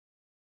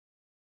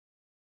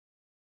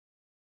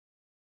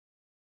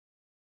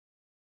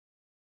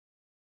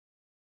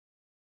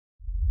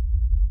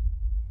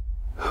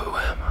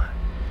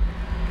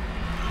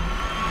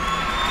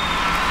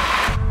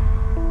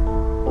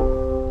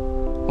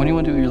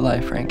want to do with your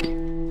life,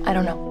 Franki? I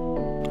don't know.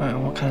 All right,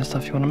 what kind of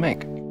stuff you want to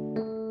make?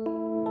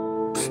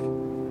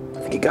 I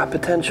think you got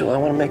potential. I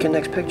want to make your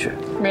next picture.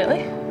 Really?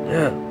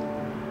 Yeah.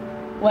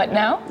 What,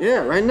 now?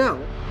 Yeah, right now.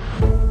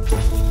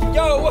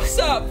 Yo, what's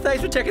up?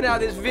 Thanks for checking out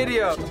this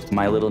video.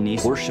 My little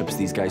niece worships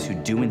these guys who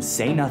do and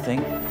say nothing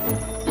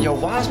Yo,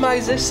 why is my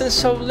existence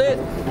so lit?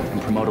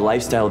 and promote a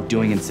lifestyle of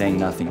doing and saying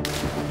nothing.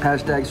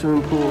 Hashtag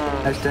swimming pool,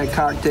 hashtag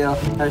cocktail,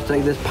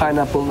 hashtag this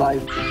pineapple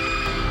life.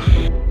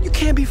 You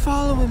can't be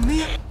following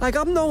me. Like,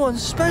 I'm no one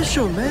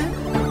special, man.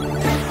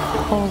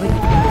 Holy.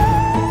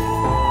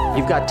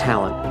 You've got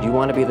talent. Do you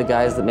want to be the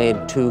guys that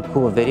made 2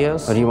 cool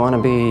videos? Or do you want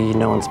to be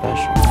no one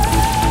special?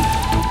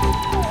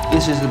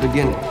 This is the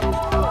beginning.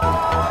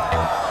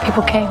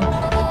 People came.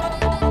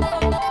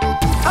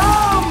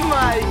 Oh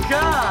my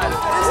God!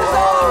 This is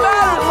all that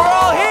matters. We're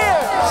all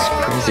here. It's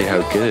crazy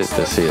how good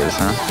this is,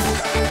 huh?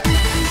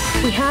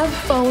 We have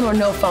phone or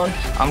no phone.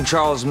 I'm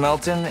Charles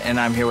Melton, and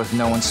I'm here with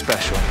no one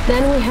special.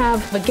 Then we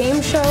have the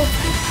game show.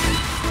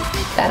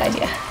 Bad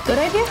idea. Good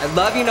idea? I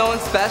love you, no one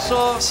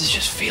special. This is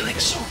just feeling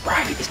so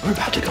right. We're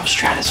about to go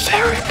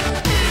stratospheric.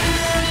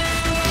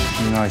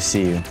 You know I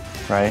see you,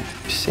 right?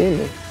 You see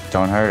me?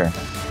 Don't hurt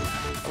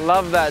her.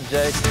 Love that,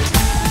 Jake.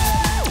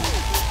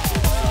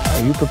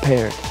 Are you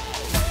prepared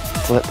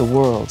to let the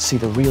world see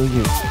the real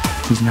you?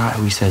 He's not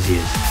who he says he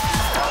is.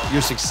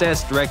 Your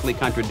success directly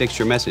contradicts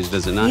your message,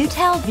 does it not? You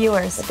tell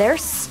viewers that they're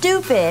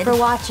stupid for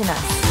watching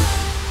us.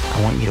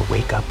 I want you to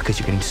wake up because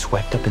you're getting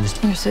swept up in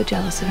this. You're so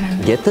jealous of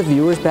him. Get the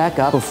viewers back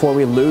up before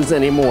we lose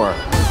any more.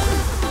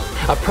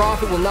 A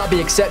prophet will not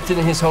be accepted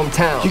in his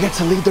hometown. You get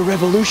to lead the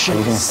revolution. Are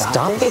you gonna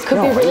stop It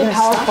could be really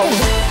powerful.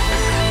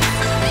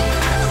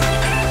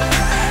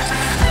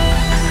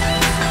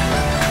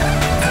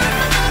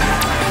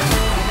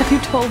 Have you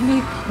told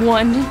me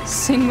one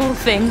single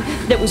thing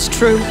that was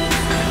true?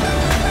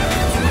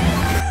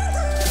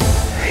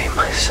 I hate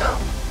myself.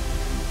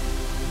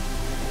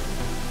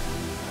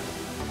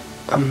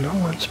 I'm no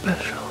one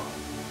special.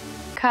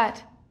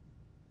 Cut.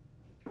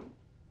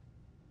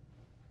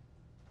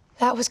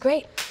 That was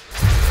great.